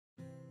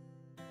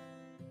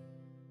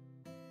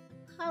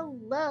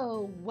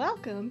Hello,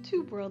 welcome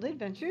to World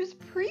Adventures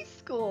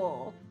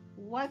Preschool.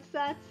 What's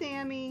that,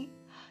 Sammy?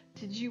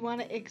 Did you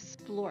want to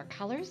explore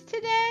colors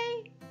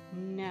today?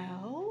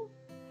 No?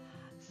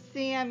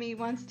 Sammy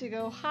wants to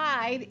go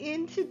hide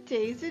in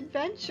today's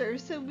adventure,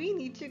 so we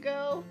need to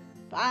go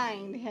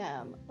find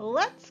him.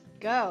 Let's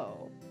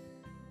go.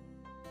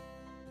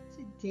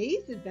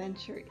 Today's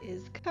adventure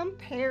is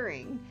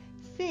comparing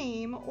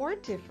Same or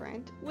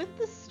Different with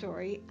the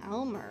story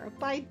Elmer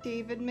by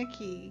David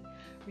McKee.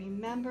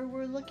 Remember,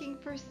 we're looking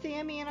for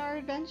Sammy in our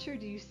adventure.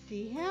 Do you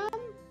see him?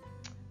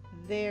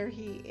 There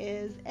he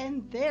is,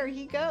 and there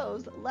he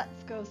goes.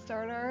 Let's go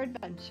start our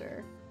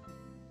adventure.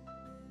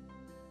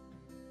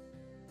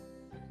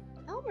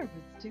 Elmer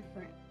was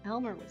different.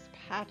 Elmer was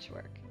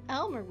patchwork.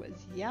 Elmer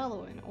was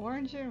yellow and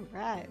orange and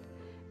red,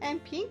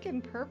 and pink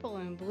and purple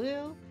and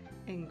blue,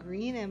 and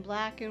green and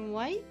black and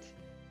white.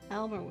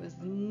 Elmer was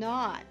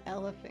not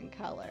elephant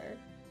color.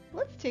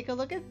 Let's take a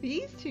look at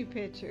these two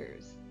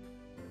pictures.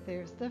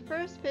 There's the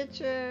first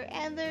picture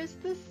and there's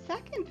the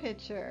second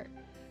picture.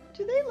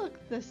 Do they look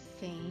the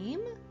same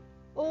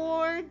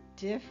or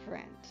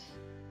different?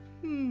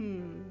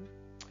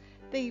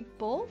 They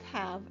both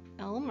have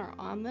Elmer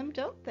on them,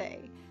 don't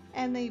they?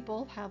 And they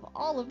both have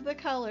all of the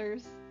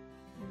colors.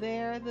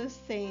 They're the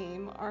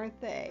same, aren't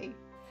they?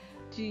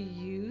 Do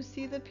you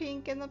see the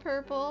pink and the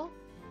purple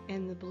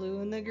and the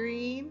blue and the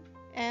green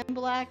and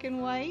black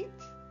and white?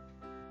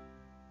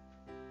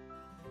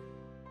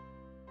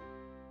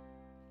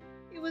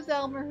 It was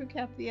Elmer who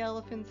kept the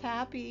elephants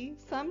happy.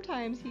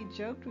 Sometimes he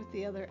joked with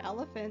the other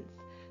elephants.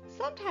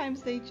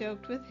 Sometimes they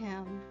joked with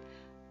him.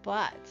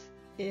 But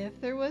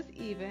if there was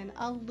even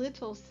a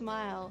little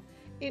smile,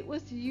 it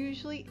was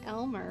usually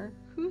Elmer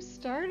who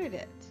started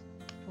it.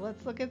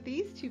 Let's look at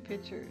these two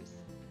pictures.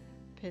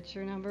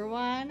 Picture number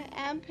 1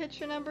 and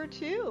picture number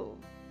 2.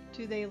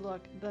 Do they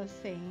look the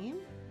same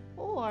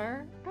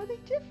or are they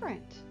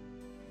different?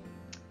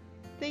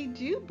 They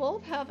do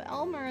both have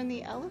Elmer and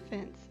the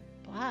elephants,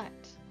 but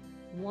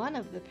one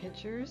of the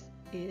pictures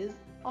is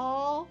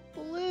all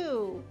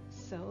blue,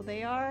 so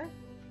they are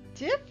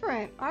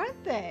different,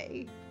 aren't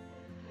they?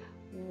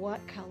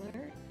 What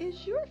color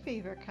is your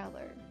favorite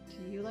color?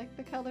 Do you like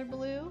the color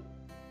blue?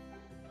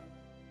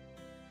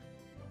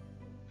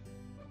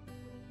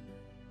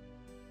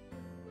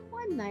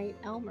 One night,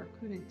 Elmer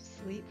couldn't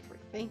sleep for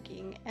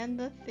thinking, and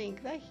the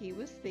think that he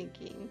was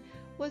thinking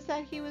was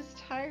that he was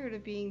tired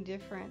of being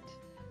different.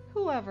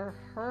 Who ever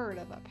heard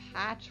of a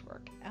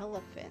patchwork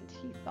elephant,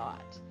 he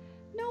thought.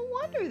 No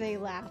wonder they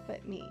laugh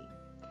at me.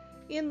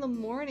 In the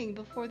morning,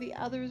 before the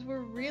others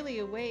were really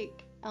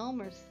awake,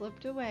 Elmer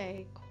slipped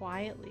away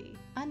quietly,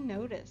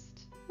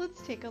 unnoticed.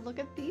 Let's take a look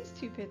at these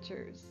two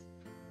pictures.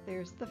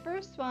 There's the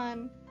first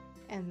one,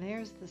 and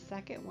there's the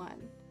second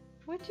one.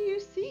 What do you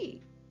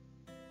see?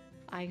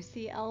 I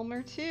see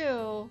Elmer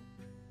too.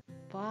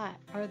 But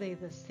are they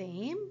the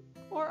same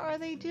or are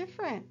they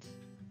different?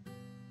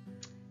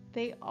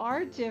 They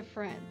are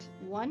different.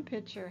 One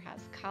picture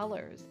has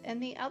colors,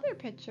 and the other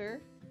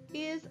picture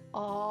is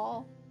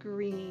all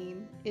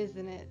green,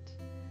 isn't it?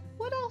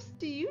 What else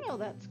do you know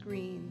that's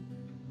green?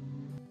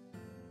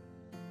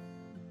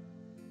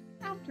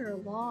 After a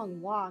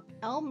long walk,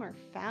 Elmer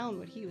found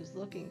what he was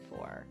looking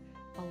for,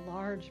 a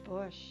large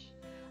bush.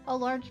 A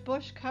large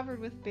bush covered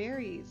with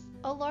berries.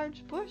 A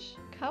large bush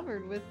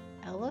covered with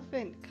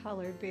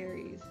elephant-colored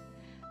berries.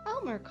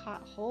 Elmer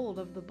caught hold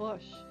of the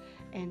bush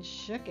and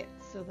shook it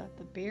so that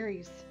the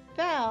berries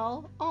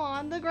fell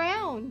on the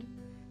ground.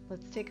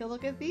 Let's take a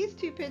look at these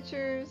two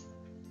pictures.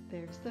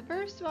 There's the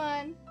first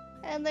one,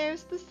 and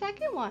there's the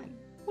second one.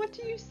 What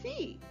do you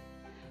see?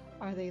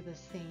 Are they the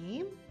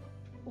same,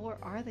 or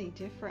are they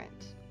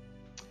different?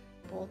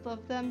 Both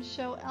of them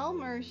show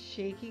Elmer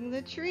shaking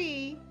the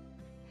tree,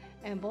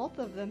 and both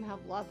of them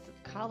have lots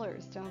of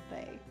colors, don't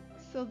they?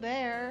 So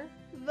they're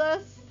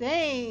the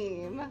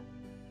same.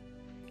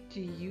 Do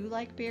you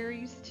like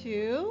berries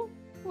too?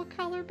 What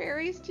color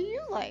berries do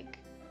you like?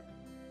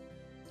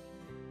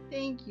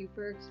 Thank you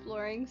for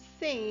exploring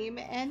Same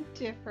and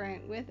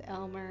Different with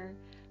Elmer.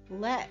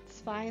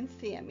 Let's find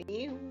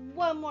Sammy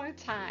one more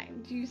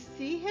time. Do you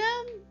see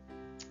him?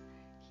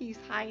 He's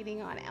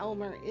hiding on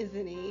Elmer,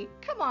 isn't he?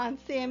 Come on,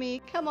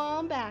 Sammy, come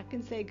on back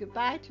and say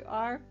goodbye to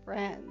our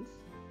friends.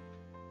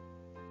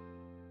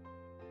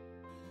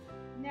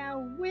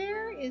 Now,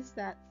 where is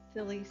that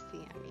silly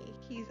Sammy?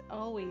 He's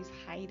always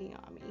hiding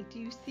on me. Do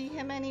you see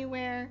him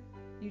anywhere?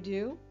 You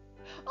do?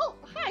 Oh,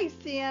 hi,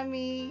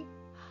 Sammy.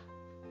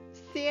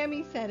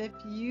 Sammy said if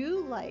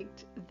you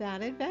liked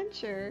that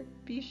adventure,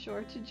 be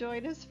sure to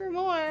join us for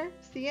more.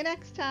 See you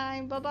next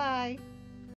time. Bye-bye.